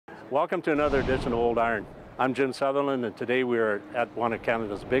Welcome to another edition of Old Iron. I'm Jim Sutherland, and today we are at one of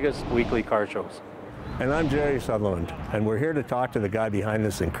Canada's biggest weekly car shows. And I'm Jerry Sutherland, and we're here to talk to the guy behind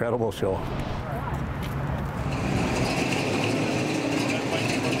this incredible show.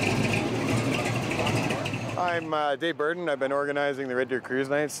 I'm Dave Burden. I've been organizing the Red Deer Cruise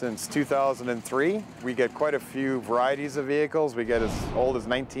Night since 2003. We get quite a few varieties of vehicles. We get as old as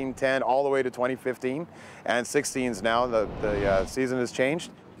 1910 all the way to 2015 and 16s now. The season has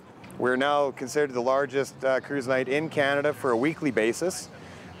changed. We're now considered the largest cruise night in Canada for a weekly basis.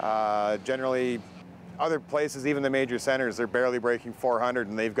 Generally, other places, even the major centers, they're barely breaking 400,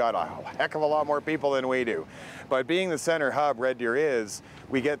 and they've got a heck of a lot more people than we do. But being the center hub Red Deer is,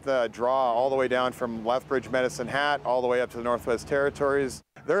 we get the draw all the way down from Lethbridge, Medicine Hat, all the way up to the Northwest Territories.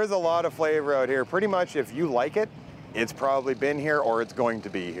 There is a lot of flavor out here. Pretty much if you like it, it's probably been here or it's going to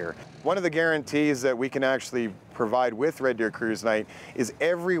be here. One of the guarantees that we can actually provide with Red Deer Cruise Night is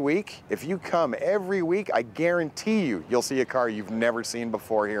every week, if you come every week, I guarantee you'll see a car you've never seen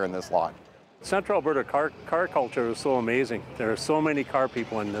before here in this lot. Central Alberta car culture is so amazing. There are so many car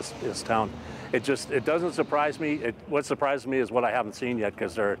people in this town. It doesn't surprise me. What surprises me is what I haven't seen yet,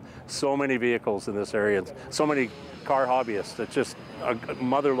 because there are so many vehicles in this area and so many car hobbyists. It's just a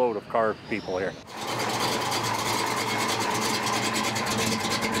mother load of car people here.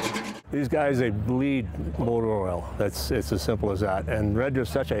 These guys, they bleed motor oil. It's as simple as that. And Red Deer's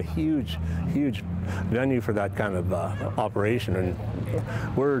such a huge venue for that kind of operation, and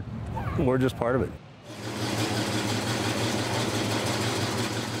we're just part of it.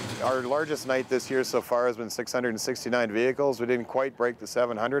 Our largest night this year so far has been 669 vehicles. We didn't quite break the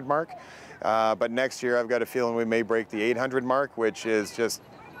 700 mark, but next year I've got a feeling we may break the 800 mark, which is just,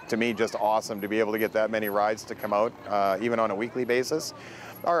 to me, just awesome to be able to get that many rides to come out, even on a weekly basis.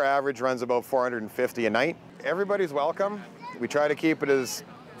 Our average runs about 450 a night. Everybody's welcome. We try to keep it as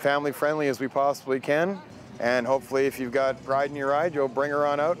family friendly as we possibly can. And hopefully if you've got pride in your ride, you'll bring her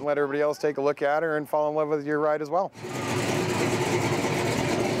on out and let everybody else take a look at her and fall in love with your ride as well.